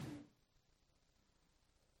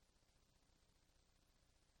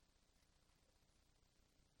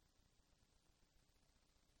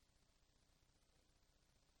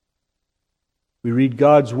We read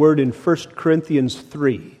God's Word in 1 Corinthians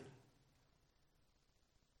 3.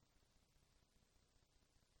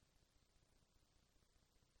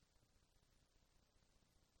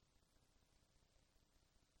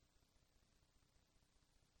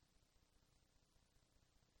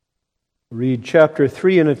 Read chapter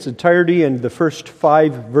 3 in its entirety and the first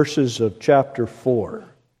 5 verses of chapter 4.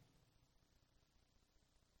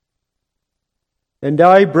 And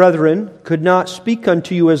I, brethren, could not speak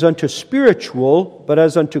unto you as unto spiritual, but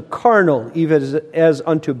as unto carnal, even as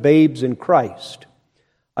unto babes in Christ.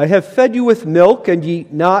 I have fed you with milk, and ye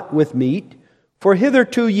not with meat, for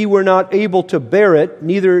hitherto ye were not able to bear it,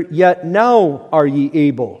 neither yet now are ye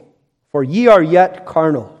able, for ye are yet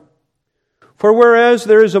carnal. For whereas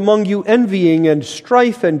there is among you envying and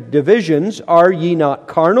strife and divisions, are ye not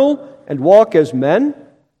carnal, and walk as men?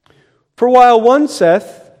 For while one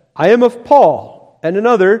saith, I am of Paul, and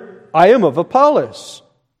another, I am of Apollos,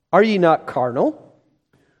 are ye not carnal?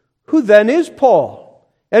 Who then is Paul,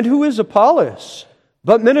 and who is Apollos,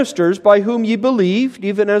 but ministers by whom ye believed,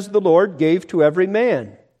 even as the Lord gave to every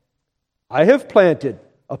man? I have planted,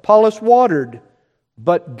 Apollos watered,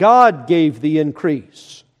 but God gave the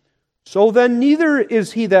increase. So then neither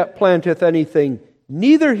is he that planteth anything,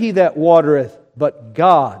 neither he that watereth, but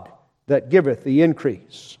God that giveth the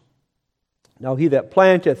increase. Now he that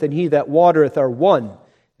planteth and he that watereth are one,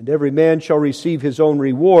 and every man shall receive his own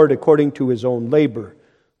reward according to his own labor.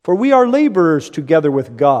 For we are laborers together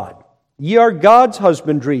with God. Ye are God's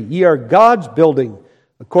husbandry, ye are God's building,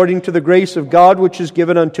 according to the grace of God which is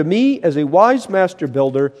given unto me as a wise master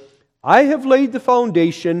builder. I have laid the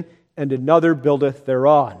foundation, and another buildeth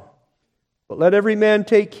thereon. But let every man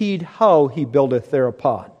take heed how he buildeth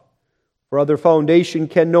thereupon. For other foundation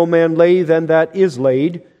can no man lay than that is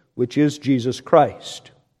laid, which is Jesus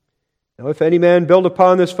Christ. Now if any man build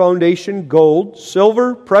upon this foundation gold,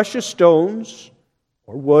 silver, precious stones,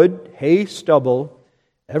 or wood, hay, stubble,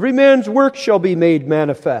 every man's work shall be made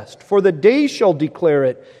manifest, for the day shall declare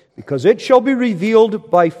it, because it shall be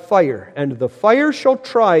revealed by fire, and the fire shall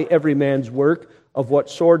try every man's work of what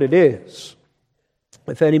sort it is.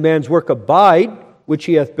 If any man's work abide, which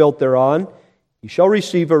he hath built thereon, he shall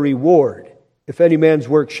receive a reward. If any man's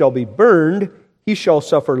work shall be burned, he shall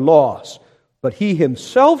suffer loss. But he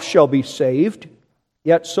himself shall be saved,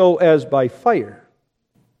 yet so as by fire.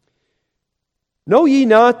 Know ye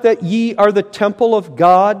not that ye are the temple of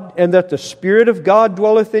God, and that the Spirit of God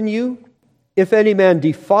dwelleth in you? If any man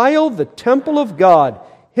defile the temple of God,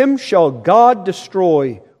 him shall God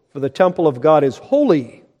destroy, for the temple of God is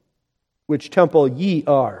holy, which temple ye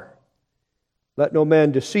are. Let no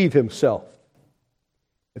man deceive himself.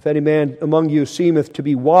 If any man among you seemeth to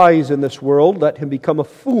be wise in this world, let him become a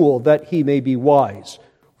fool, that he may be wise.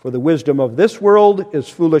 For the wisdom of this world is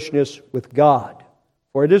foolishness with God.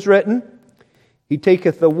 For it is written, He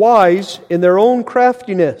taketh the wise in their own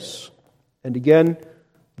craftiness. And again,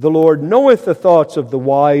 the Lord knoweth the thoughts of the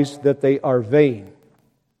wise, that they are vain.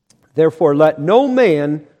 Therefore let no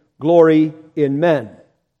man glory in men.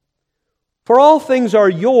 For all things are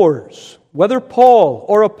yours, whether Paul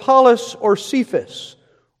or Apollos or Cephas,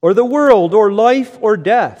 or the world or life or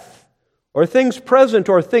death, or things present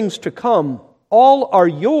or things to come, all are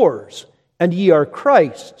yours, and ye are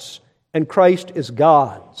Christ's, and Christ is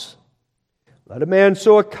God's. Let a man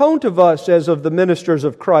so account of us as of the ministers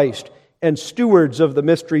of Christ, and stewards of the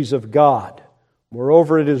mysteries of God.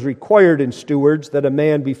 Moreover, it is required in stewards that a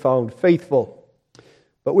man be found faithful.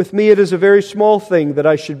 But with me it is a very small thing that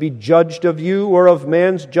I should be judged of you or of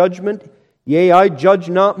man's judgment. Yea, I judge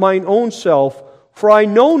not mine own self, for I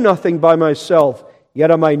know nothing by myself,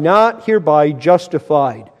 yet am I not hereby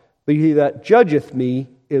justified. But he that judgeth me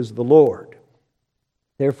is the Lord.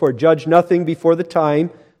 Therefore judge nothing before the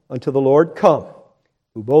time until the Lord come,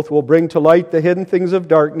 who both will bring to light the hidden things of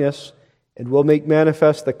darkness, and will make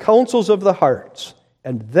manifest the counsels of the hearts,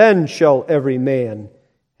 and then shall every man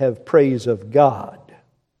have praise of God.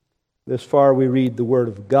 This far we read the Word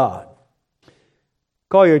of God.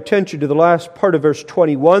 Call your attention to the last part of verse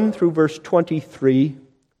 21 through verse 23.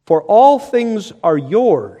 For all things are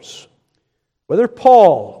yours, whether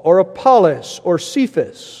Paul or Apollos or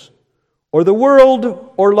Cephas, or the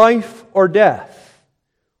world or life or death,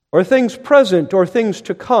 or things present or things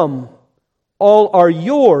to come, all are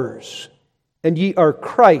yours, and ye are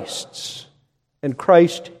Christ's, and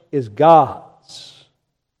Christ is God's.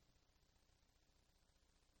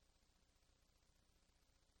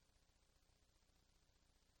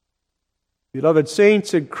 Beloved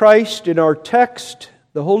saints in Christ, in our text,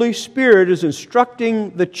 the Holy Spirit is instructing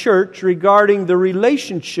the church regarding the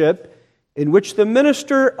relationship in which the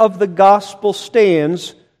minister of the gospel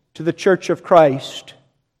stands to the church of Christ.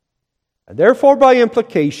 and therefore by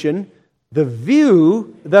implication, the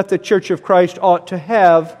view that the Church of Christ ought to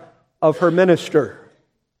have of her minister.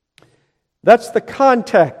 That's the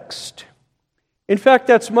context. In fact,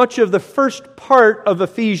 that's much of the first part of of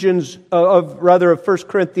 1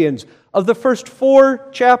 Corinthians. Of the first 4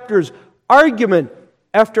 chapters, argument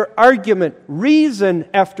after argument, reason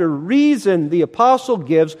after reason, the apostle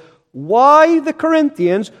gives why the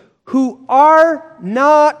Corinthians, who are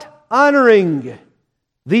not honoring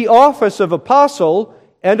the office of apostle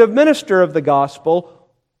and of minister of the gospel,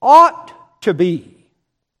 ought to be.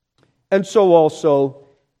 And so also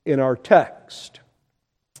in our text.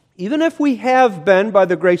 Even if we have been, by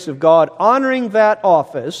the grace of God, honoring that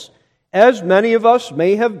office, as many of us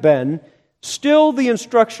may have been, still the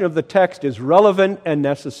instruction of the text is relevant and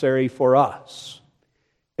necessary for us.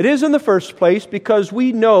 It is in the first place because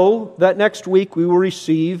we know that next week we will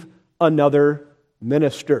receive another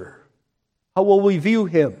minister. How will we view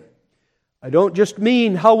him? I don't just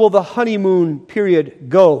mean how will the honeymoon period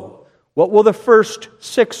go? What will the first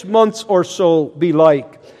 6 months or so be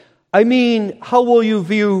like? I mean, how will you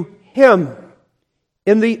view him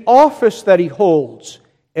in the office that he holds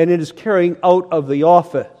and in his carrying out of the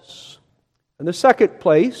office? In the second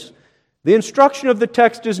place, the instruction of the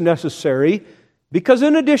text is necessary because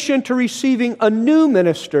in addition to receiving a new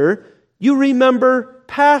minister, you remember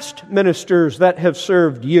past ministers that have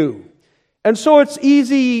served you. And so it's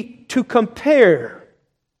easy to compare.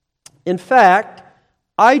 In fact,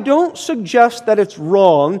 I don't suggest that it's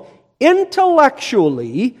wrong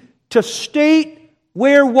intellectually to state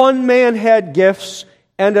where one man had gifts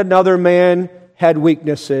and another man had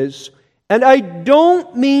weaknesses. And I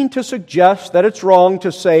don't mean to suggest that it's wrong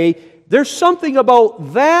to say there's something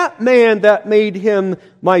about that man that made him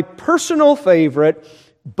my personal favorite,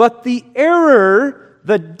 but the error,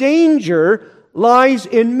 the danger, lies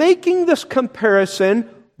in making this comparison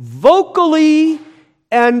vocally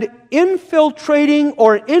and infiltrating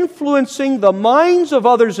or influencing the minds of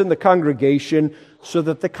others in the congregation so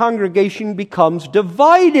that the congregation becomes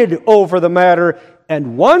divided over the matter.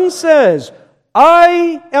 And one says,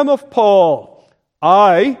 I am of Paul.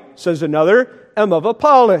 I, says another, am of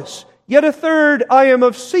Apollos. Yet a third, I am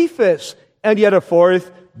of Cephas. And yet a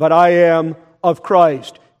fourth, but I am of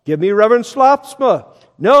Christ. Give me Reverend Slopsma.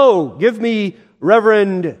 No, give me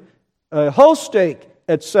Reverend Holstake,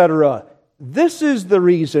 etc. This is the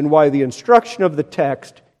reason why the instruction of the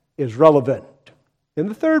text is relevant. In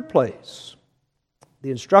the third place,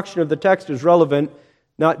 the instruction of the text is relevant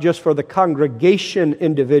not just for the congregation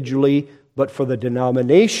individually, but for the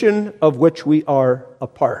denomination of which we are a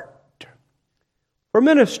part. For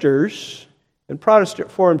ministers in Protestant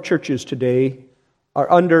Reformed churches today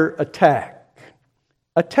are under attack.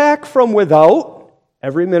 Attack from without,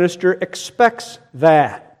 every minister expects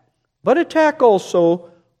that. But attack also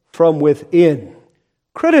from within.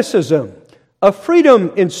 Criticism, a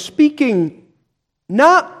freedom in speaking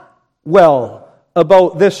not well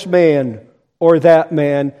about this man or that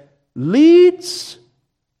man, leads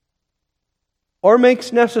or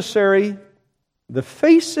makes necessary the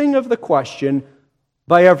facing of the question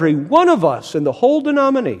by every one of us in the whole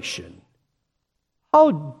denomination: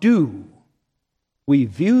 how do we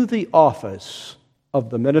view the office of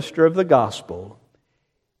the minister of the gospel?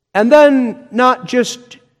 And then not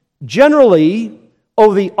just generally,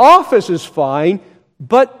 oh, the office is fine,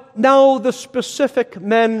 but now the specific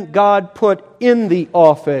men God put in the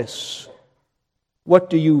office, what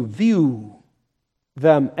do you view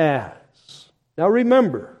them as? Now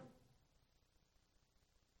remember,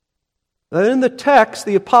 that in the text,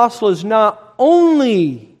 the apostle is not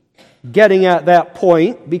only getting at that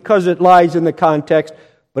point because it lies in the context,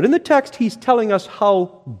 but in the text he's telling us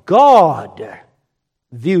how God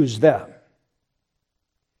views them.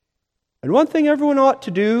 And one thing everyone ought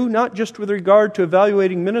to do, not just with regard to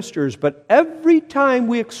evaluating ministers, but every time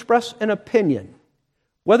we express an opinion,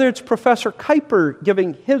 whether it's Professor Kuyper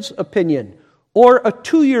giving his opinion or a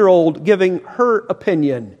 2-year-old giving her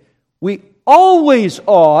opinion, we always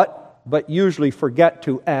ought, but usually forget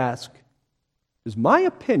to ask, does my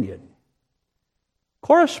opinion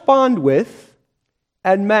correspond with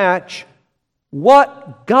and match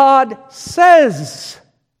what God says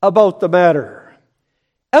about the matter?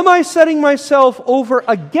 Am I setting myself over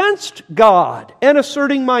against God and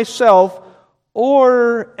asserting myself,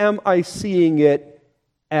 or am I seeing it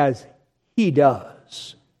as He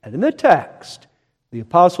does? And in the text, the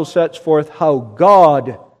apostle sets forth how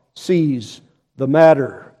God sees the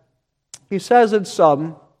matter. He says in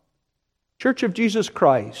sum, Church of Jesus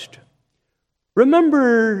Christ,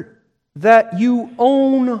 remember that you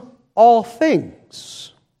own all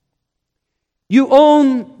things. You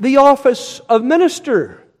own the office of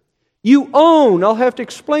minister. You own, I'll have to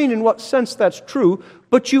explain in what sense that's true,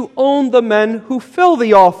 but you own the men who fill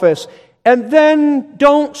the office. And then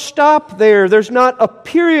don't stop there. There's not a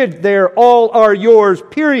period there, all are yours,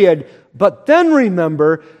 period. But then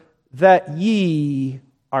remember that ye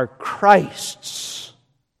are Christ's,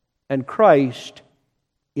 and Christ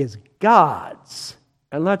is God's.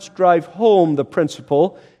 And let's drive home the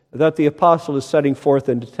principle that the apostle is setting forth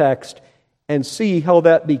in the text and see how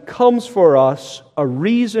that becomes for us a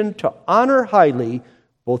reason to honor highly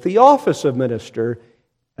both the office of minister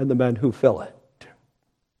and the men who fill it.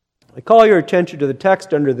 I call your attention to the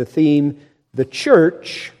text under the theme, the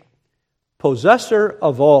church, possessor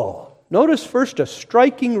of all. Notice first a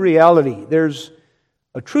striking reality. There's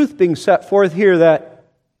a truth being set forth here that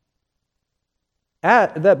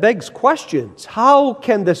begs questions. How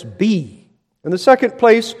can this be? In the second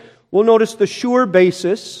place, we'll notice the sure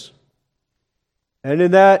basis. And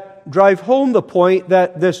in that, drive home the point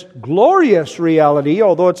that this glorious reality,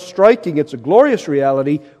 although it's striking, it's a glorious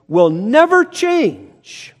reality, will never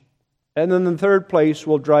change. And then in the third place,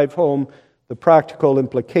 we'll drive home the practical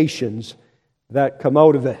implications that come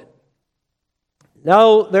out of it.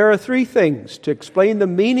 Now, there are three things. To explain the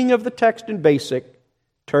meaning of the text in basic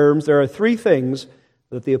terms, there are three things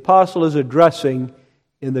that the apostle is addressing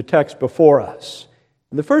in the text before us.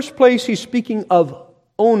 In the first place, he's speaking of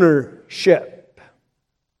ownership.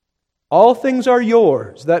 All things are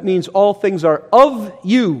yours. That means all things are of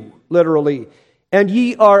you, literally. And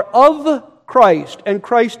ye are of Christ, and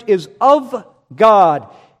Christ is of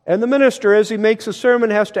God. And the minister, as he makes a sermon,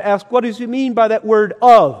 has to ask, what does he mean by that word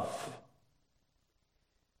of?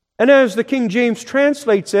 And as the King James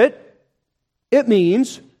translates it, it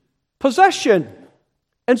means possession.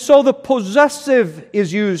 And so the possessive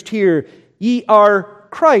is used here. Ye are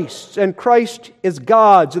Christ's, and Christ is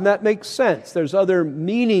God's, and that makes sense. There's other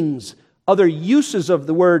meanings, other uses of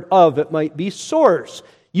the word of. It might be source.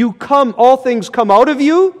 You come, all things come out of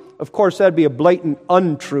you. Of course, that'd be a blatant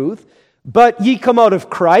untruth. But ye come out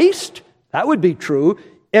of Christ. That would be true.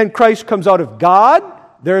 And Christ comes out of God.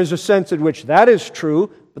 There is a sense in which that is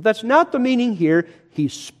true. But that's not the meaning here.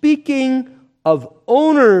 He's speaking of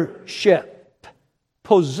ownership,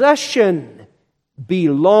 possession,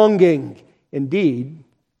 belonging. Indeed,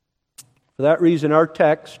 for that reason, our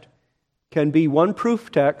text can be one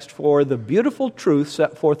proof text for the beautiful truth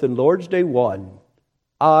set forth in Lord's Day 1.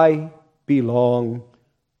 I belong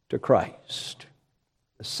to Christ.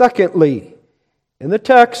 Secondly, in the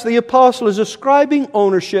text, the apostle is ascribing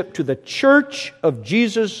ownership to the church of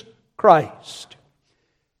Jesus Christ.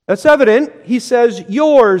 That's evident. He says,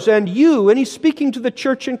 yours and you, and he's speaking to the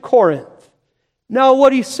church in Corinth. Now,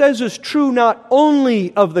 what he says is true not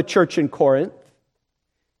only of the church in Corinth,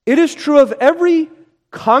 it is true of every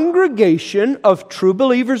congregation of true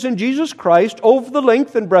believers in Jesus Christ over the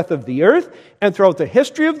length and breadth of the earth and throughout the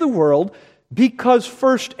history of the world, because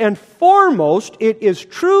first and foremost, it is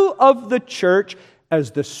true of the church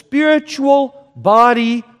as the spiritual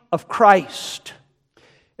body of Christ.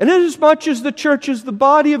 And inasmuch as the church is the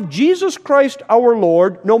body of Jesus Christ our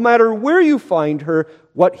Lord, no matter where you find her,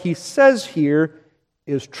 what he says here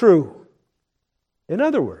is true. In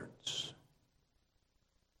other words,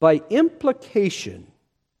 by implication,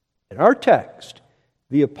 in our text,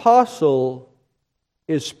 the apostle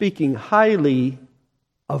is speaking highly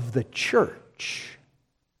of the church.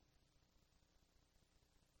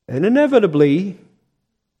 And inevitably,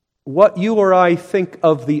 what you or I think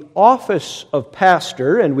of the office of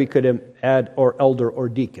pastor, and we could add or elder or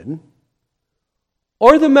deacon,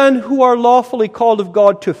 or the men who are lawfully called of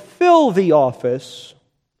God to fill the office,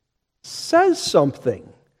 says something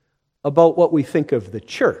about what we think of the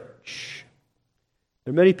church.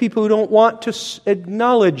 There are many people who don't want to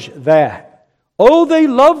acknowledge that. Oh, they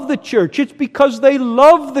love the church. It's because they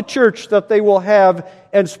love the church that they will have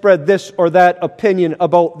and spread this or that opinion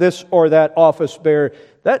about this or that office bearer.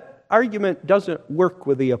 That argument doesn't work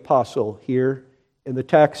with the apostle here in the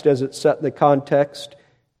text as it's set in the context.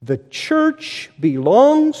 The church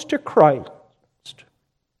belongs to Christ,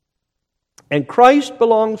 and Christ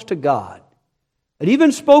belongs to God. It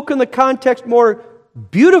even spoke in the context more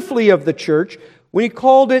beautifully of the church when he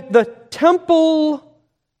called it the temple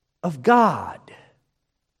of God.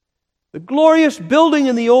 The glorious building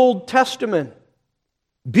in the Old Testament,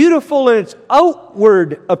 beautiful in its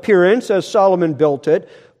outward appearance as Solomon built it,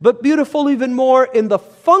 but beautiful even more in the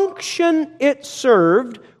function it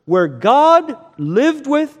served, where God lived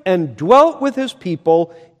with and dwelt with His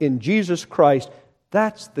people in Jesus Christ.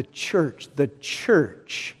 That's the church. The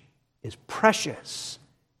church is precious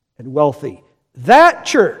and wealthy. That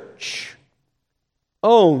church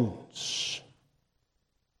owns.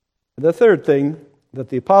 The third thing that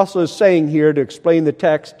the apostle is saying here to explain the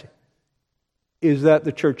text is that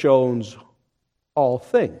the church owns all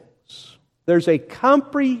things. There's a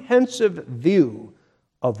comprehensive view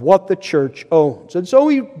of what the church owns. And so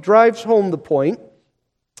he drives home the point.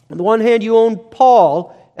 On the one hand, you own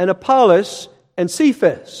Paul and Apollos and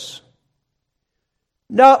Cephas.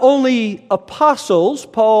 Not only apostles,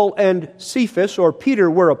 Paul and Cephas, or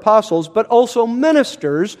Peter, were apostles, but also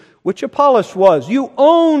ministers, which Apollos was. You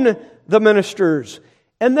own the ministers.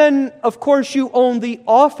 And then, of course, you own the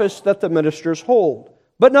office that the ministers hold.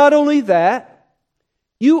 But not only that,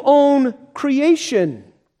 you own creation.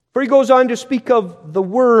 For he goes on to speak of the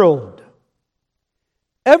world.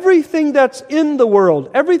 Everything that's in the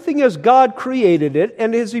world, everything as God created it,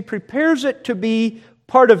 and as He prepares it to be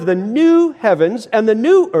part of the new heavens and the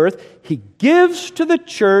new earth, He gives to the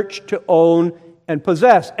church to own and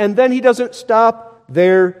possess. And then He doesn't stop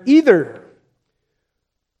there either.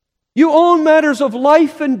 You own matters of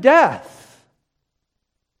life and death.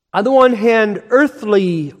 On the one hand,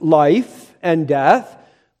 earthly life and death,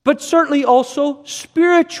 but certainly also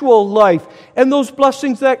spiritual life. And those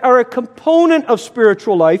blessings that are a component of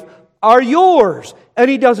spiritual life are yours. And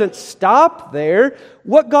He doesn't stop there.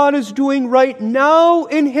 What God is doing right now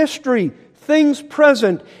in history, things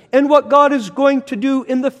present, and what God is going to do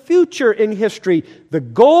in the future in history, the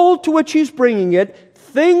goal to which He's bringing it,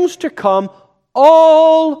 things to come,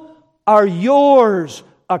 all are yours.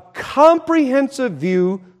 A comprehensive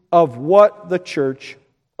view of what the church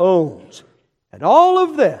owns. And all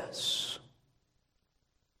of this,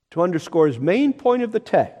 to underscore his main point of the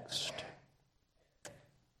text,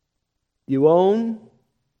 you own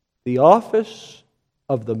the office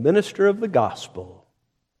of the minister of the gospel,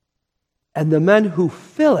 and the men who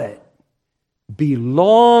fill it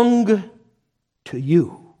belong to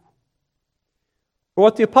you. For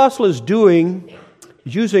what the apostle is doing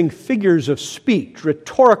is using figures of speech,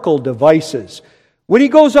 rhetorical devices. When he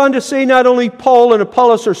goes on to say not only Paul and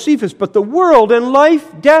Apollos or Cephas, but the world and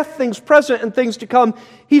life, death, things present and things to come,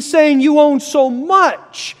 he's saying you own so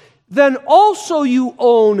much, then also you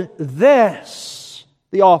own this,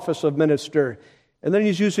 the office of minister. And then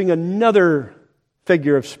he's using another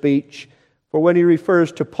figure of speech for when he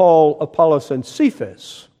refers to Paul, Apollos, and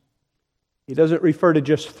Cephas. He doesn't refer to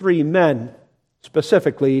just three men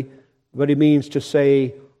specifically, but he means to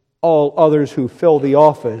say all others who fill the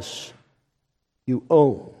office you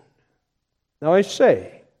own. Now I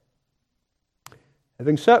say,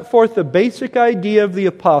 having set forth the basic idea of the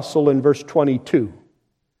apostle in verse 22,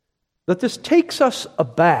 that this takes us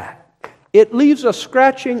aback. It leaves us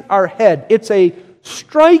scratching our head. It's a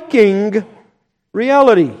striking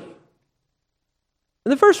reality. In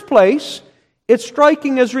the first place, it's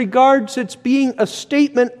striking as regards its being a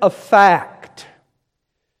statement of fact.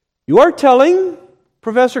 You are telling,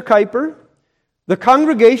 Professor Kuyper, the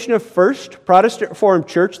congregation of First Protestant Reformed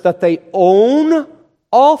Church that they own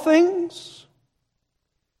all things?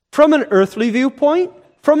 From an earthly viewpoint,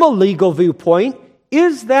 from a legal viewpoint,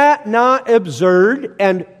 is that not absurd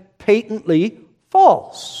and patently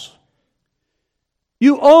false?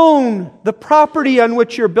 You own the property on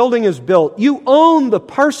which your building is built. You own the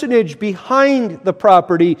parsonage behind the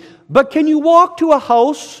property. But can you walk to a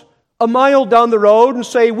house a mile down the road and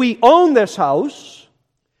say, we own this house?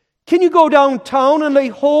 Can you go downtown and lay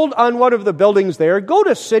hold on one of the buildings there? Go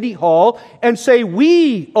to City Hall and say,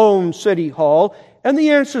 we own City Hall? And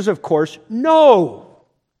the answer is, of course, no.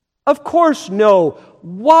 Of course, no.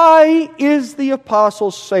 Why is the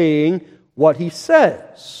apostle saying what he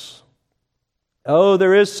says? Oh,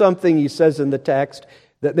 there is something he says in the text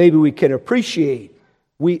that maybe we can appreciate.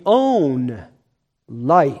 We own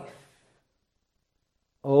life.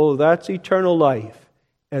 Oh, that's eternal life,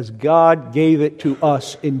 as God gave it to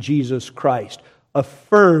us in Jesus Christ. A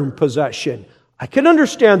firm possession. I can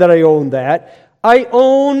understand that I own that. I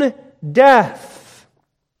own death.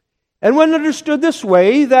 And when understood this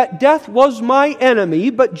way, that death was my enemy,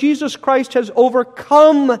 but Jesus Christ has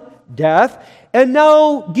overcome death, and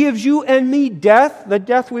now gives you and me death, the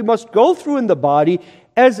death we must go through in the body,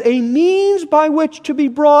 as a means by which to be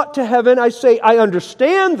brought to heaven. I say, I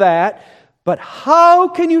understand that, but how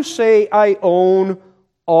can you say I own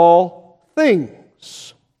all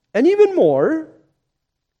things? And even more,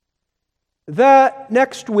 that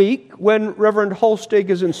next week, when Reverend Holstig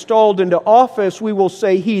is installed into office, we will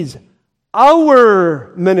say he's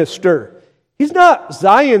our minister. He's not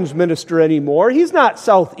Zion's minister anymore. He's not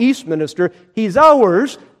Southeast minister. He's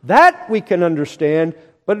ours. That we can understand.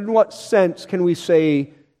 But in what sense can we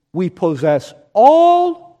say we possess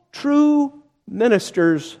all true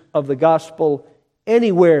ministers of the gospel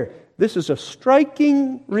anywhere? This is a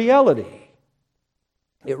striking reality.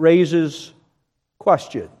 It raises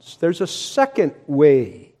questions. There's a second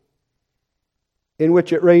way in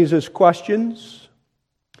which it raises questions,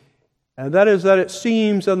 and that is that it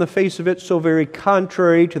seems on the face of it so very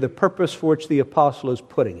contrary to the purpose for which the apostle is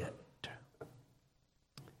putting it.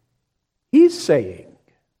 He's saying,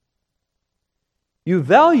 you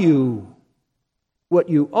value what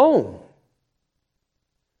you own.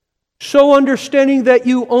 So understanding that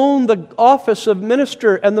you own the office of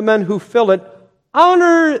minister and the men who fill it,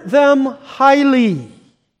 honor them highly.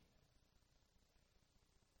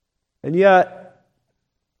 And yet,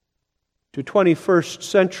 to 21st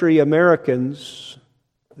century Americans,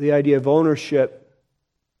 the idea of ownership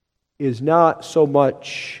is not so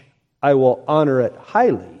much, I will honor it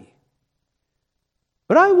highly,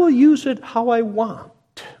 but I will use it how I want.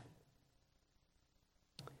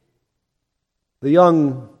 The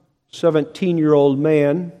young 17-year-old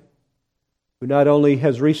man who not only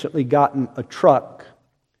has recently gotten a truck,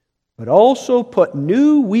 but also put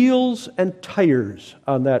new wheels and tires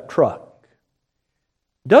on that truck,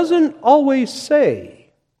 doesn't always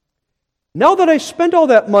say, now that I spent all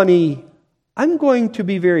that money, I'm going to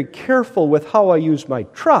be very careful with how I use my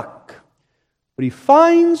truck. But he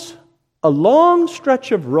finds a long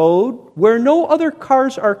stretch of road where no other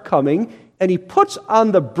cars are coming, and he puts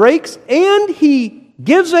on the brakes and he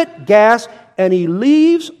gives it gas, and he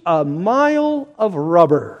leaves a mile of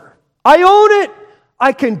rubber. I own it.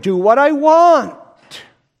 I can do what I want.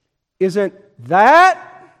 Isn't that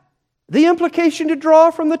the implication to draw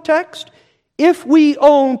from the text? If we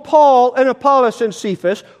own Paul and Apollos and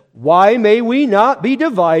Cephas, why may we not be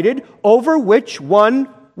divided over which one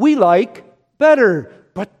we like better?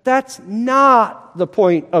 But that's not the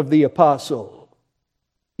point of the apostle.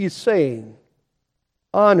 He's saying,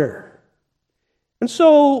 honor. And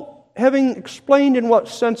so, having explained in what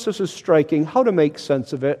sense this is striking, how to make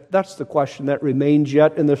sense of it, that's the question that remains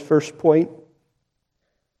yet in this first point.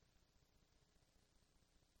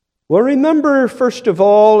 Well, remember, first of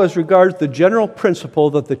all, as regards the general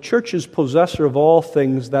principle that the church is possessor of all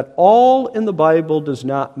things, that all in the Bible does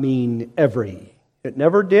not mean every. It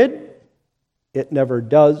never did. It never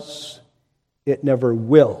does. It never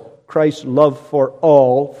will. Christ's love for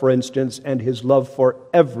all, for instance, and his love for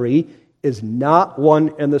every is not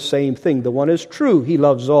one and the same thing. The one is true, he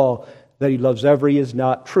loves all. That he loves every is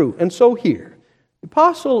not true. And so here, the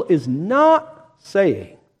apostle is not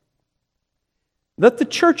saying that the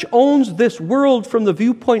church owns this world from the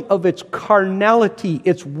viewpoint of its carnality,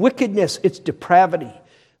 its wickedness, its depravity.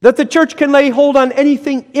 That the church can lay hold on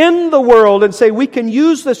anything in the world and say we can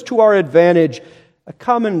use this to our advantage. A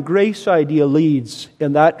common grace idea leads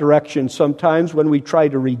in that direction sometimes when we try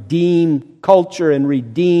to redeem culture and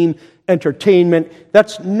redeem entertainment.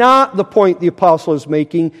 That's not the point the apostle is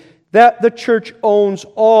making. That the church owns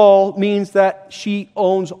all means that she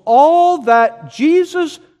owns all that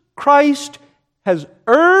Jesus Christ has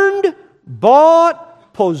earned,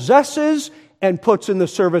 bought, possesses, and puts in the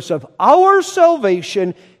service of our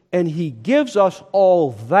salvation, and he gives us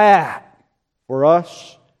all that for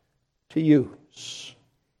us to use.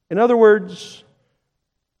 In other words,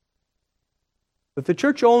 that the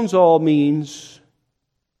church owns all means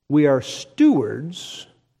we are stewards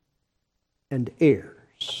and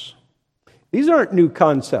heirs. These aren't new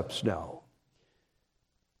concepts now.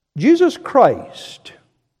 Jesus Christ,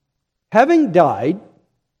 having died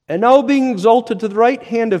and now being exalted to the right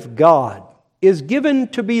hand of God, is given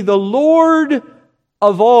to be the Lord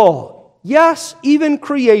of all. Yes, even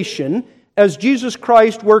creation, as Jesus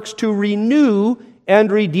Christ works to renew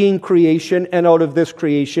and redeem creation, and out of this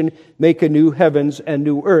creation make a new heavens and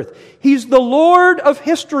new earth. He's the Lord of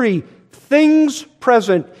history, things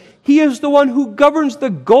present. He is the one who governs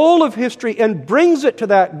the goal of history and brings it to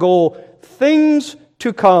that goal, things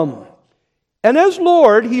to come. And as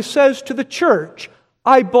Lord, he says to the church,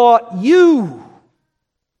 I bought you.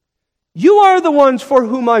 You are the ones for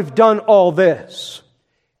whom I've done all this.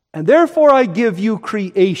 And therefore I give you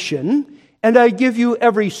creation, and I give you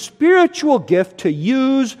every spiritual gift to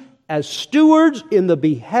use as stewards in the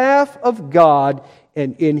behalf of God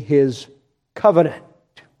and in his covenant.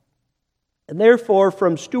 And therefore,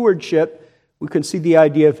 from stewardship, we can see the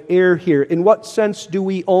idea of heir here. In what sense do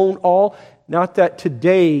we own all? Not that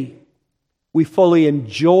today we fully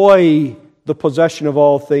enjoy the possession of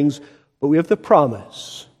all things, but we have the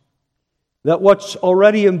promise that what's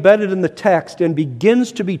already embedded in the text and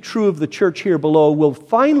begins to be true of the church here below will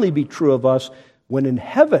finally be true of us when in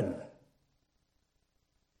heaven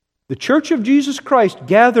the church of Jesus Christ,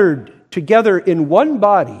 gathered together in one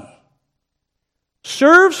body,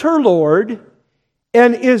 serves her Lord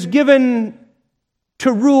and is given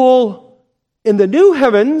to rule in the new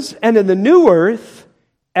heavens and in the new earth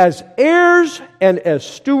as heirs and as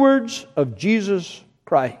stewards of Jesus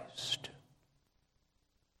Christ.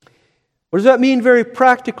 What does that mean very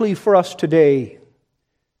practically for us today?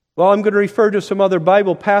 Well, I'm going to refer to some other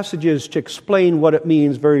Bible passages to explain what it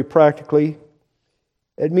means very practically.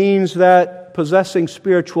 It means that possessing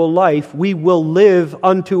spiritual life, we will live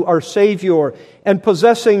unto our Savior. And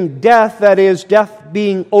possessing death, that is, death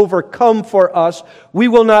being overcome for us, we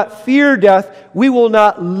will not fear death. We will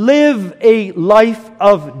not live a life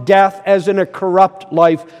of death as in a corrupt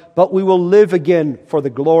life, but we will live again for the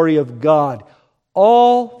glory of God.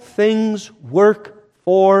 All things work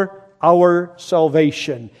for our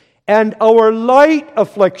salvation. And our light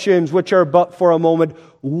afflictions, which are but for a moment,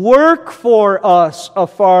 work for us a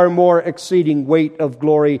far more exceeding weight of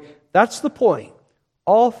glory. That's the point.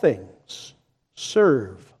 All things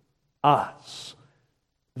serve us.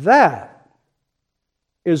 That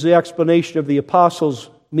is the explanation of the apostles'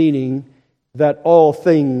 meaning that all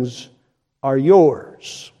things are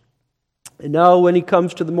yours. And now when he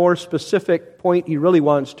comes to the more specific point he really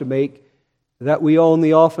wants to make, that we own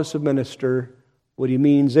the office of minister, what he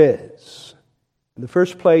means is, in the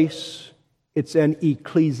first place, it's an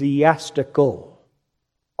ecclesiastical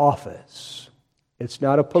office. It's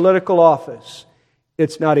not a political office.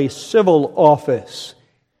 It's not a civil office.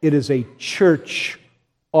 It is a church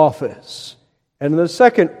office. And in the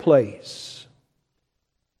second place,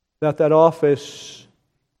 that office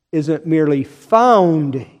isn't merely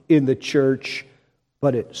found in the church,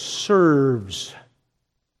 but it serves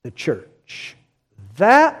the church.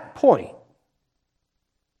 That point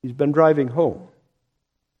he's been driving home.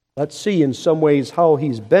 Let's see in some ways how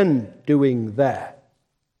he's been doing that.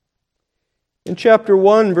 In chapter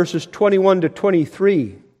 1, verses 21 to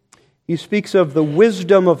 23, he speaks of the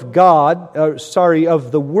wisdom of God,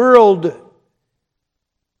 of the world.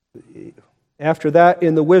 After that,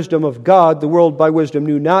 in the wisdom of God, the world by wisdom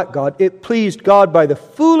knew not God. It pleased God by the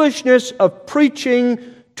foolishness of preaching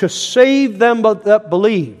to save them that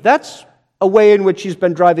believe. That's a way in which he's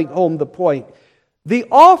been driving home the point. The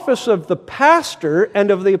office of the pastor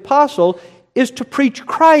and of the apostle is to preach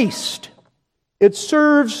Christ. It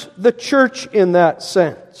serves the church in that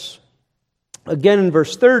sense. Again in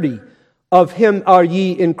verse 30, of him are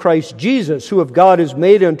ye in Christ Jesus, who of God is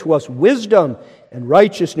made unto us wisdom and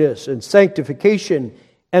righteousness and sanctification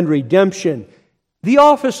and redemption. The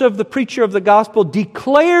office of the preacher of the gospel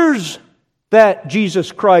declares that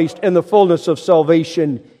Jesus Christ and the fullness of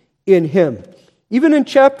salvation in him. Even in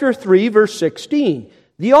chapter 3, verse 16,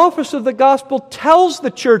 the office of the gospel tells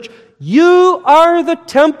the church, you are the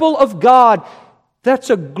temple of God. That's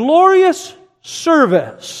a glorious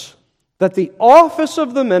service that the office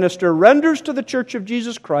of the minister renders to the church of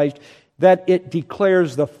Jesus Christ, that it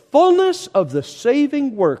declares the fullness of the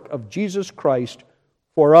saving work of Jesus Christ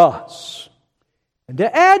for us. And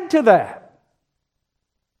to add to that,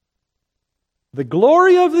 the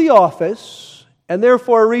glory of the office, and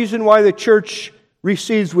therefore a reason why the church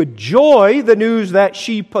receives with joy the news that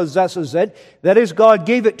she possesses it, that is, God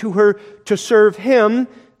gave it to her to serve Him.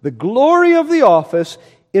 The glory of the office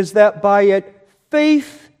is that by it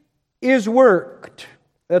faith is worked.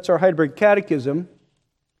 That's our Heidelberg Catechism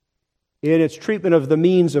in its treatment of the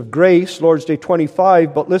means of grace, Lord's Day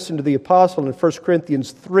 25. But listen to the apostle in 1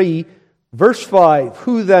 Corinthians 3, verse 5.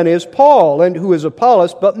 Who then is Paul, and who is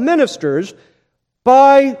Apollos, but ministers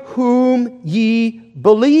by whom ye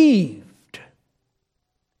believed?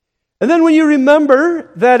 And then when you remember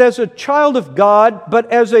that as a child of God,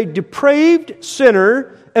 but as a depraved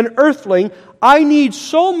sinner, an earthling, I need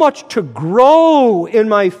so much to grow in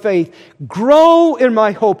my faith, grow in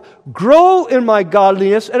my hope, grow in my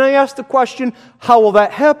godliness. And I ask the question, how will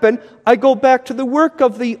that happen? I go back to the work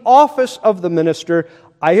of the office of the minister.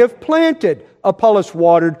 I have planted, Apollos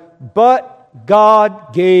watered, but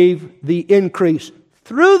God gave the increase.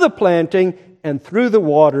 Through the planting and through the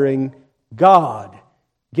watering, God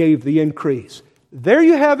gave the increase. There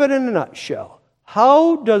you have it in a nutshell.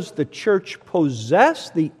 How does the church possess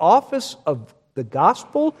the office of the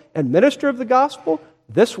gospel and minister of the gospel?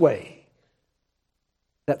 This way.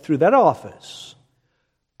 That through that office,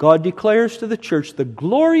 God declares to the church the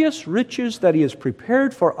glorious riches that He has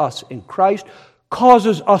prepared for us in Christ,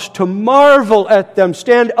 causes us to marvel at them,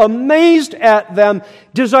 stand amazed at them,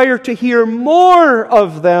 desire to hear more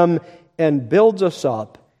of them, and builds us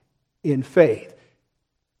up in faith.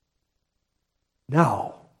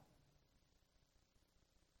 Now,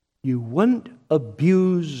 you wouldn't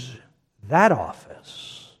abuse that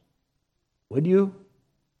office, would you?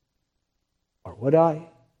 Or would I?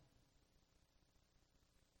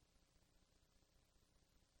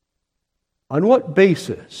 On what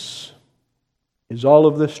basis is all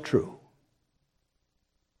of this true?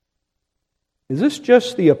 Is this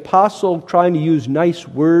just the apostle trying to use nice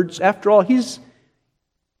words? After all, he's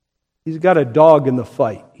got a dog in the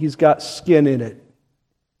fight. He's got skin in it.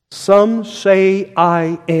 Some say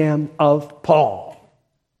I am of Paul.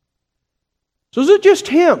 So is it just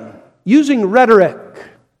him using rhetoric?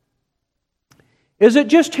 Is it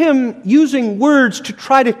just him using words to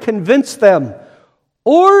try to convince them?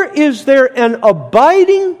 Or is there an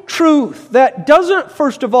abiding truth that doesn't,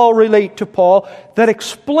 first of all, relate to Paul, that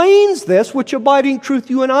explains this, which abiding truth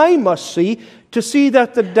you and I must see, to see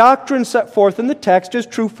that the doctrine set forth in the text is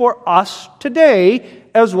true for us today,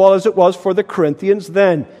 as well as it was for the Corinthians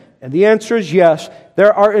then? And the answer is yes.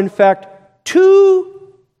 There are, in fact,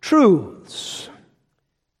 two truths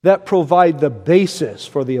that provide the basis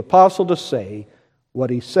for the apostle to say what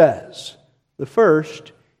he says. The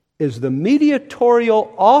first is the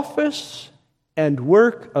mediatorial office and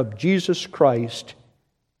work of Jesus Christ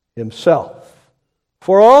himself.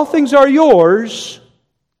 For all things are yours,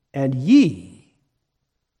 and ye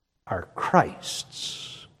are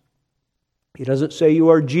Christ's. He doesn't say you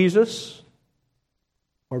are Jesus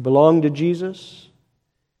or belong to Jesus.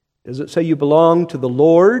 He doesn't say you belong to the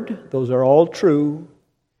Lord. Those are all true.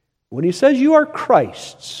 When he says you are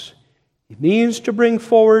Christ's, it means to bring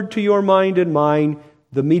forward to your mind and mine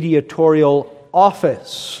the mediatorial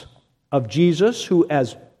office of Jesus, who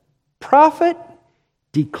as prophet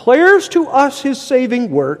declares to us his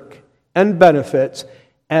saving work and benefits,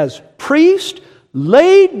 as priest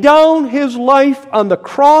laid down his life on the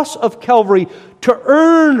cross of Calvary to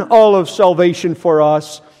earn all of salvation for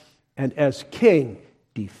us, and as king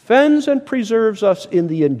defends and preserves us in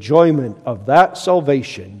the enjoyment of that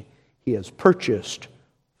salvation he has purchased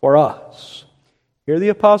for us. Here the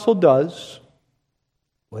apostle does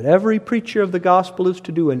what every preacher of the gospel is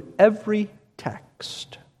to do in every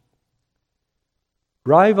text.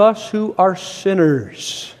 Drive us who are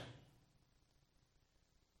sinners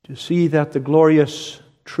to see that the glorious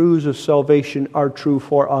truths of salvation are true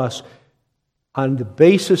for us on the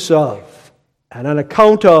basis of and on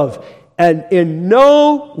account of and in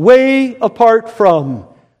no way apart from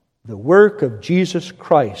the work of Jesus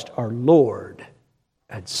Christ, our Lord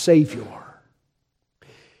and Savior.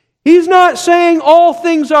 He's not saying all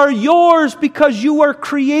things are yours because you were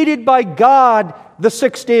created by God the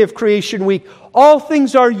sixth day of creation week. All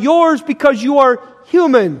things are yours because you are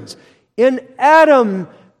humans. In Adam,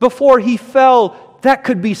 before he fell, that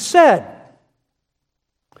could be said.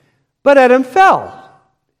 But Adam fell.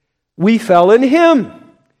 We fell in him.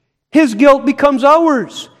 His guilt becomes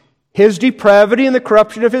ours. His depravity and the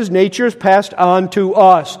corruption of his nature is passed on to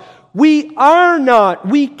us. We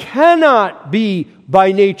cannot be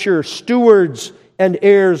by nature stewards and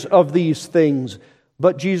heirs of these things.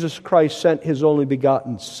 But Jesus Christ sent his only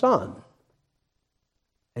begotten Son.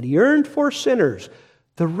 And he earned for sinners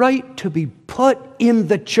the right to be put in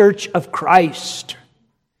the church of Christ.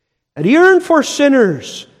 And he earned for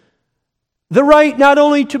sinners the right not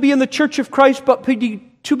only to be in the church of Christ, but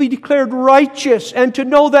to be declared righteous and to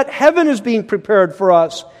know that heaven is being prepared for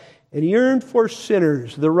us. And he earned for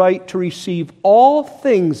sinners the right to receive all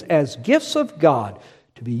things as gifts of God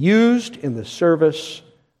to be used in the service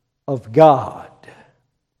of God.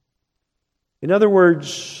 In other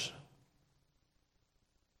words,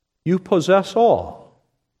 you possess all.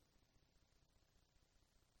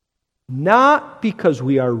 Not because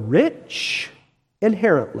we are rich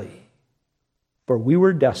inherently, for we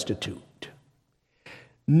were destitute.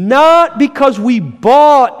 Not because we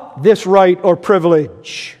bought this right or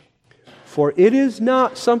privilege, for it is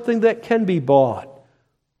not something that can be bought,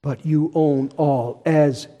 but you own all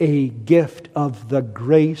as a gift of the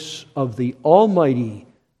grace of the Almighty,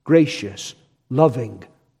 gracious, loving,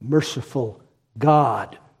 merciful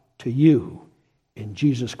God to you in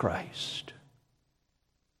Jesus Christ.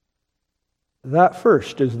 That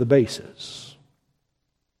first is the basis.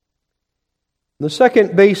 The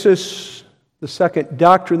second basis, the second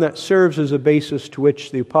doctrine that serves as a basis to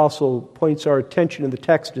which the apostle points our attention in the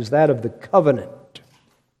text is that of the covenant.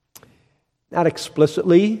 Not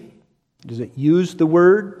explicitly does it use the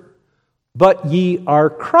word, but ye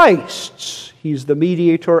are Christ's. He's the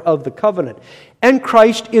mediator of the covenant. And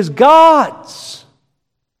Christ is God's.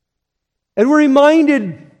 And we're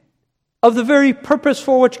reminded of the very purpose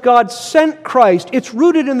for which God sent Christ. It's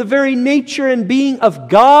rooted in the very nature and being of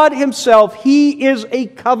God himself. He is a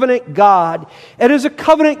covenant God. And as a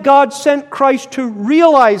covenant God sent Christ to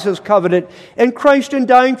realize his covenant. And Christ in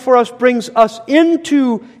dying for us brings us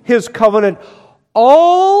into his covenant.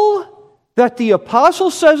 All that the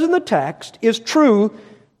apostle says in the text is true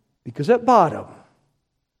because at bottom,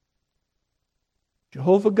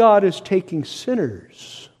 Jehovah God is taking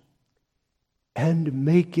sinners and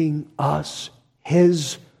making us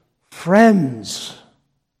His friends.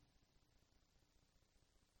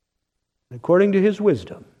 According to His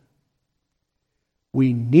wisdom,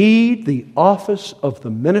 we need the office of the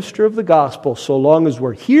minister of the gospel so long as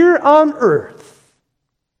we're here on earth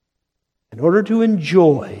in order to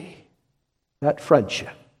enjoy that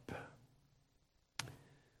friendship.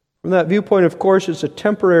 From that viewpoint, of course, it's a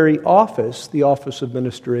temporary office, the office of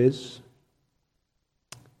minister is.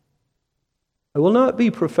 I will not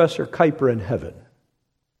be Professor Kuiper in heaven.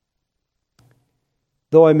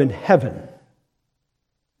 Though I'm in heaven,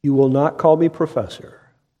 you will not call me professor.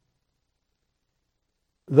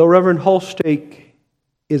 Though Reverend Holstake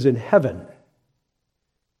is in heaven,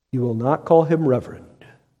 you will not call him reverend.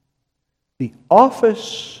 The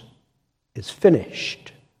office is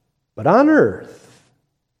finished. But on earth,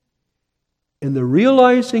 in the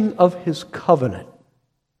realizing of His covenant,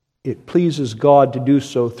 it pleases God to do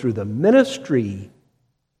so through the ministry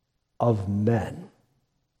of men.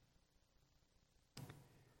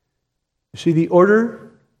 You see, the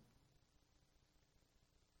order,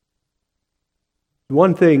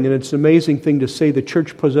 one thing, and it's an amazing thing to say the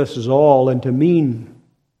church possesses all, and to mean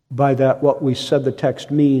by that what we said the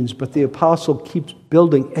text means, but the apostle keeps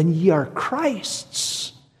building, and ye are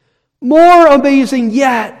Christ's. More amazing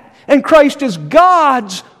yet. And Christ is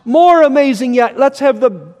God's. More amazing yet. Let's have the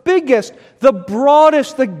biggest, the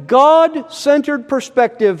broadest, the God-centered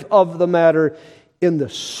perspective of the matter in the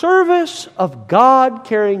service of God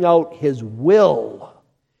carrying out His will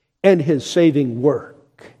and His saving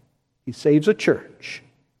work. He saves a church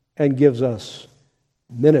and gives us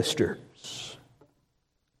ministers.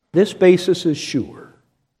 This basis is sure.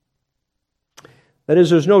 That is,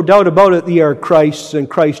 there's no doubt about it, ye are Christ's and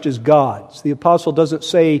Christ is God's. The apostle doesn't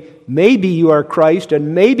say, maybe you are Christ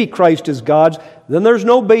and maybe Christ is God's. Then there's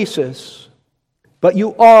no basis. But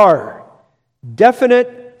you are.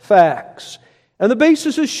 Definite facts. And the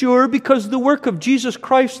basis is sure because the work of Jesus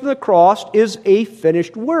Christ on the cross is a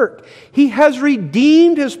finished work. He has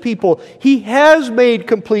redeemed His people. He has made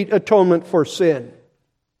complete atonement for sin.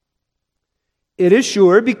 It is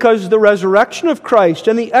sure because the resurrection of Christ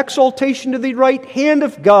and the exaltation to the right hand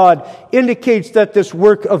of God indicates that this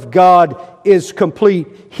work of God is complete.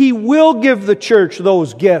 He will give the church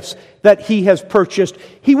those gifts that He has purchased.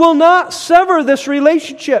 He will not sever this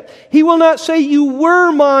relationship. He will not say, you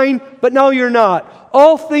were mine, but now you're not.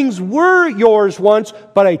 All things were yours once,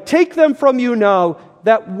 but I take them from you now.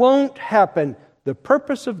 That won't happen. The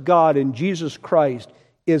purpose of God in Jesus Christ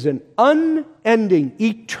is an unending,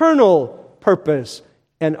 eternal purpose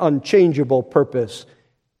and unchangeable purpose.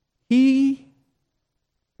 He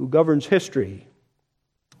who governs history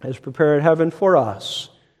has prepared heaven for us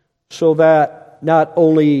so that not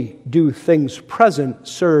only do things present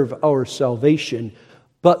serve our salvation,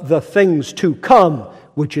 but the things to come,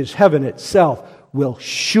 which is heaven itself, will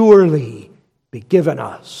surely be given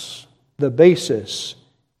us. The basis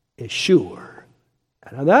is sure.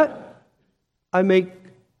 And on that, I make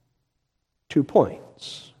 2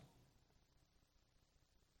 points.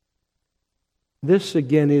 This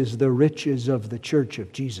again is the riches of the church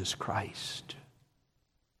of Jesus Christ.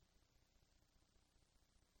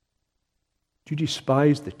 Do you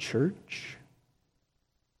despise the church?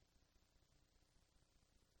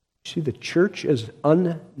 See the church as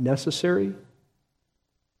unnecessary?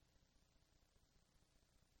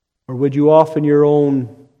 Or would you off in your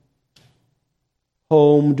own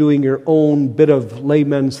home, doing your own bit of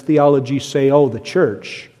layman's theology, say, oh, the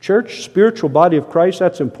church, spiritual body of Christ,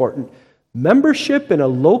 that's important. Membership in a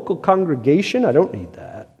local congregation, I don't need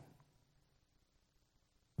that.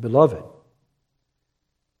 Beloved,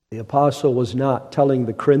 the apostle was not telling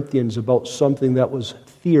the Corinthians about something that was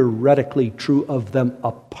theoretically true of them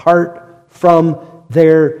apart from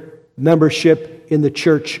their membership in the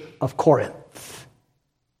church of Corinth.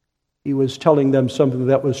 He was telling them something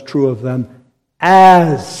that was true of them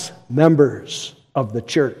as members of the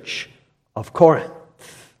church of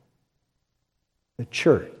Corinth. The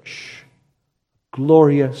church,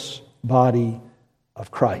 glorious body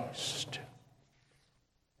of Christ.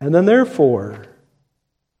 And then therefore,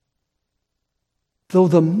 though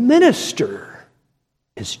the minister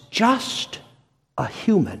is just a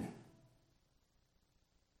human,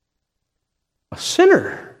 a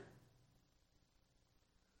sinner,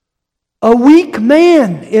 a weak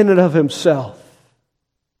man in and of himself,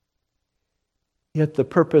 yet the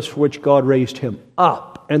purpose for which God raised him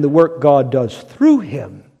up and the work God does through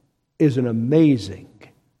him is an amazing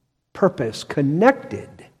purpose connected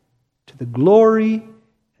to the glory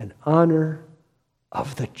and honor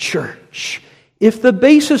of the church. If the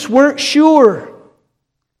basis weren't sure,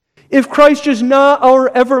 if Christ is not our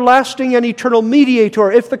everlasting and eternal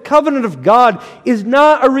mediator, if the covenant of God is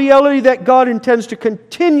not a reality that God intends to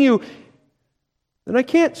continue, then I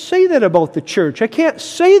can't say that about the church. I can't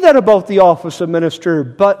say that about the office of minister,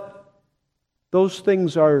 but those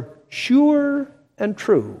things are sure and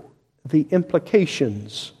true. The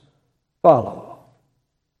implications follow.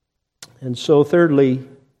 And so, thirdly,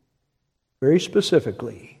 very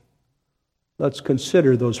specifically, let's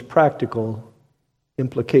consider those practical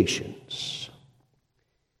implications.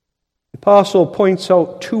 The apostle points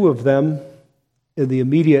out two of them in the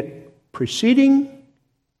immediate preceding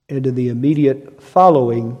and in the immediate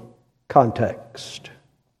following context.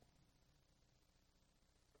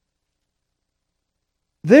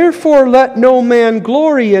 Therefore, let no man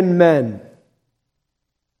glory in men.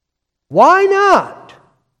 Why not?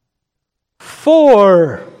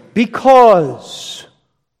 Because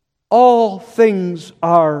all things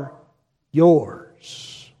are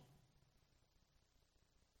yours.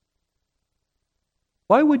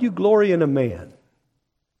 Why would you glory in a man?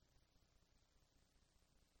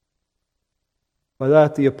 By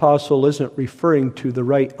that, the apostle isn't referring to the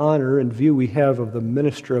right honor and view we have of the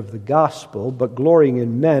minister of the gospel, but glorying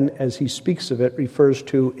in men, as he speaks of it, refers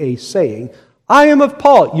to a saying, I am of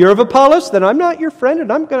Paul. You're of Apollos? Then I'm not your friend,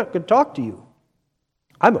 and I'm going to talk to you.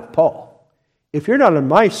 I'm of Paul. If you're not on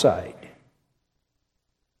my side,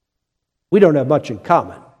 we don't have much in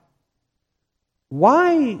common.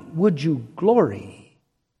 Why would you glory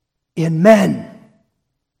in men?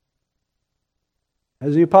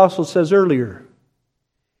 As the apostle says earlier,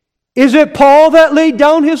 is it Paul that laid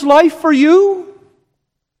down his life for you?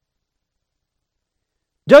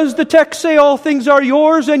 Does the text say all things are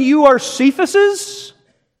yours and you are Cephas's?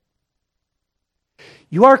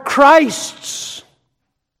 You are Christ's.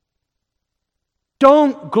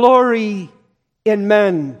 Don't glory in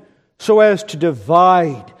men so as to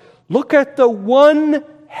divide. Look at the one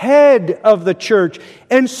head of the church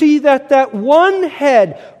and see that that one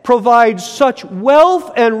head provides such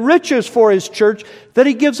wealth and riches for his church that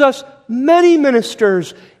he gives us many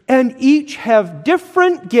ministers, and each have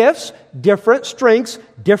different gifts, different strengths,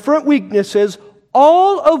 different weaknesses,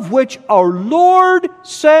 all of which our Lord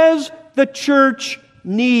says the church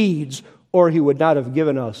needs, or he would not have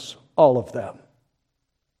given us all of them.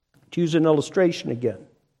 To use an illustration again.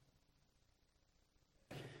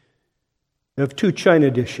 I have two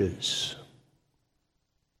china dishes,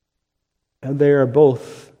 and they are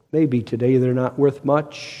both, maybe today they're not worth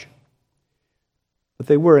much, but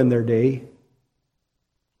they were in their day.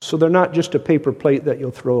 So they're not just a paper plate that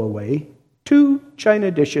you'll throw away. Two china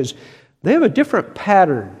dishes. They have a different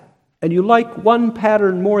pattern, and you like one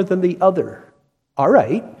pattern more than the other. All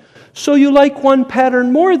right. So you like one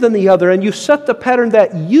pattern more than the other, and you set the pattern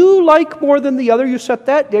that you like more than the other, you set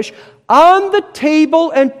that dish on the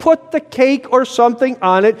table and put the cake or something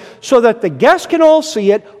on it so that the guests can all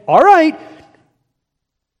see it. All right.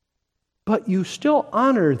 But you still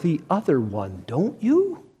honor the other one, don't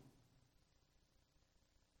you?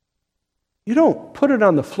 You don't put it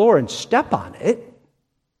on the floor and step on it.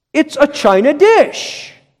 It's a china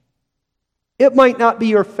dish. It might not be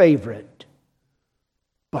your favorite,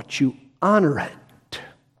 but you honor it.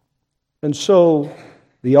 And so,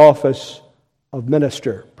 the office of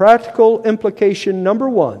minister. Practical implication number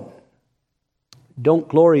one, don't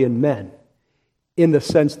glory in men, in the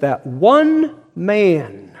sense that one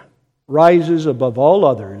man rises above all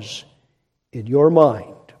others in your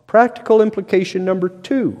mind. Practical implication number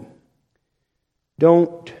two,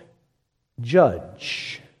 don't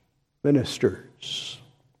judge ministers.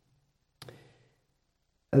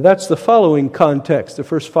 And that's the following context, the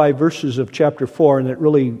first 5 verses of chapter 4, and it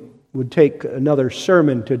really would take another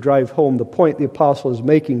sermon to drive home the point the apostle is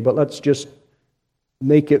making, but let's just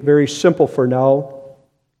make it very simple for now.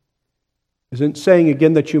 Isn't saying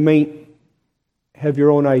again that you may have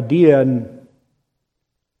your own idea on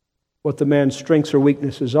what the man's strengths or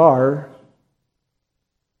weaknesses are,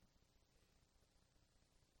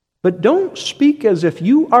 but don't speak as if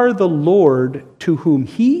you are the Lord to whom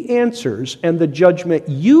he answers, and the judgment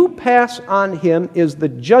you pass on him is the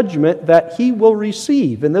judgment that he will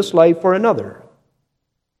receive in this life or another.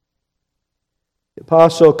 The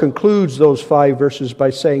apostle concludes those 5 verses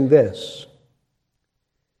by saying this: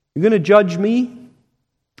 you're going to judge me?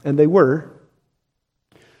 And they were.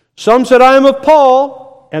 Some said, I am of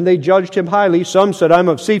Paul, and they judged him highly. Some said, I'm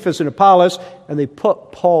of Cephas and Apollos, and they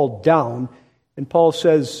put Paul down. And Paul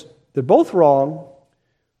says, they're both wrong,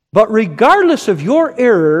 but regardless of your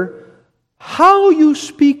error, how you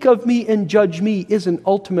speak of me and judge me isn't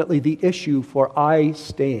ultimately the issue, for I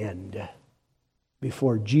stand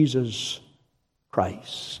before Jesus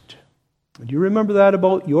Christ. Do you remember that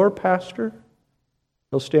about your pastor?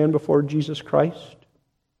 He'll stand before Jesus Christ.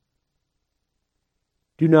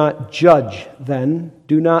 Do not judge then.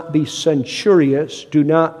 Do not be censorious. Do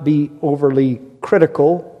not be overly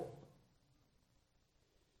critical.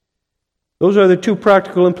 Those are the two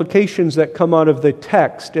practical implications that come out of the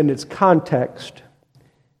text and its context.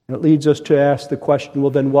 And it leads us to ask the question,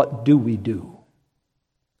 well, then what do we do?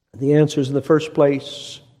 The answer is, in the first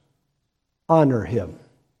place, honor him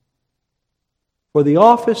for the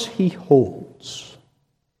office he holds.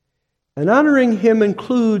 And honoring him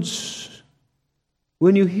includes,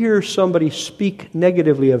 when you hear somebody speak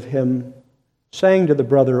negatively of him, saying to the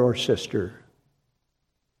brother or sister,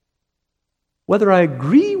 whether I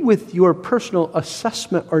agree with your personal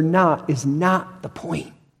assessment or not is not the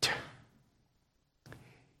point.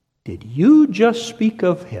 Did you just speak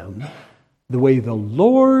of him the way the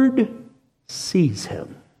Lord sees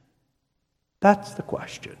him? That's the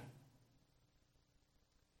question.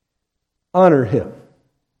 Honor him.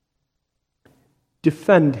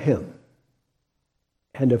 Defend him.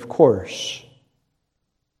 And of course,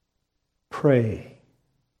 pray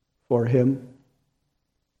for him.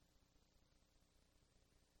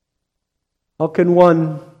 How can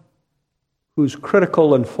one who's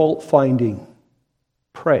critical and fault-finding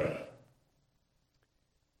pray?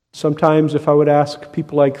 Sometimes if I would ask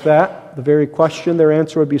people like that, the very question, their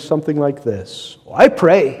answer would be something like this. Well, I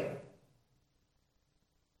pray.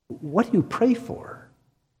 What do you pray for?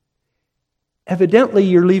 Evidently,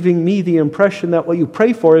 you're leaving me the impression that what you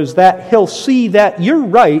pray for is that he'll see that you're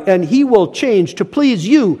right and he will change to please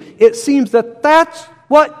you. It seems that that's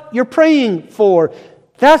what you're praying for.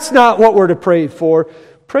 That's not what we're to pray for.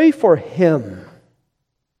 Pray for him,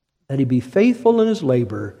 that he be faithful in his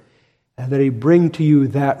labor, and that he bring to you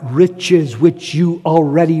that riches which you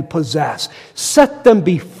already possess. Set them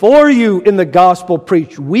before you in the gospel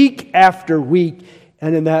preached week after week,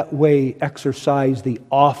 and in that way exercise the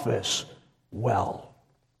office well.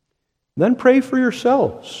 Then pray for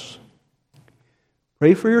yourselves.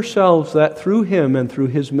 Pray for yourselves that through him and through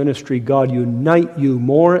his ministry, God unite you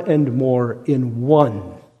more and more in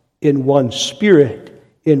one Spirit,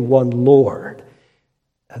 in one Lord.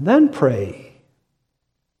 And then pray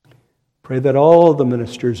that all the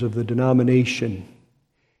ministers of the denomination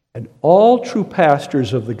and all true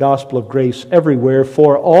pastors of the gospel of grace everywhere,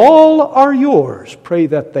 for all are yours, pray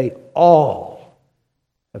that they all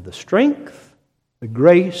have the strength, the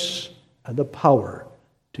grace, and the power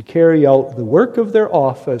to carry out the work of their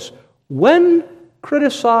office, when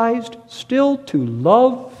criticized, still to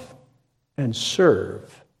love and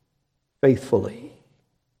serve faithfully.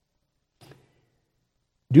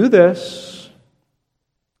 Do this,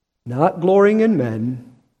 not glorying in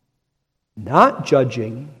men, not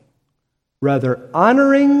judging, rather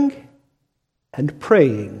honoring and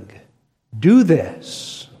praying. Do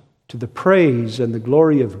this to the praise and the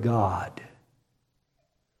glory of God.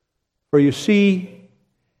 For you see,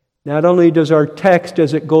 not only does our text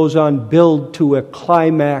as it goes on build to a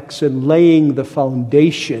climax in laying the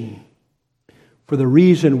foundation for the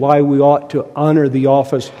reason why we ought to honor the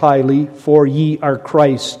office highly, for ye are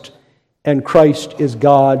Christ, and Christ is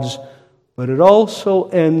God's, but it also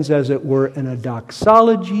ends, as it were, in a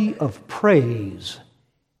doxology of praise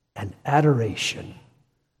and adoration.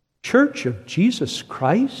 Church of Jesus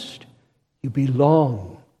Christ, you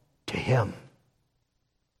belong to him.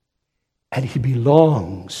 And he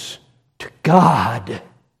belongs to God.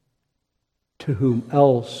 To whom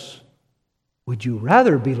else would you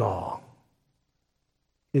rather belong?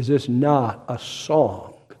 Is this not a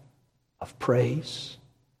song of praise?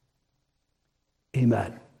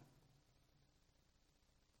 Amen.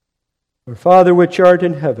 Our Father which art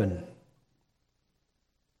in heaven,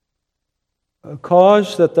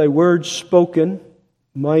 cause that thy words spoken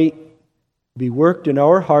might be worked in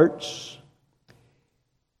our hearts,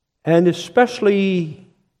 and especially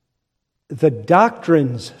the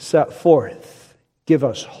doctrines set forth. Give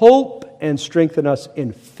us hope and strengthen us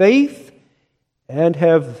in faith, and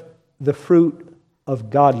have the fruit of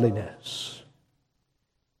godliness.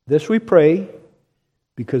 This we pray,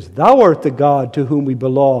 because thou art the God to whom we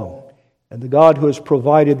belong, and the God who has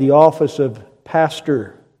provided the office of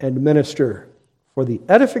pastor and minister for the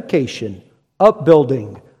edification,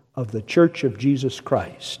 upbuilding of the church of Jesus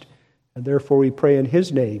Christ. And therefore we pray in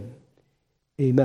his name. Amen.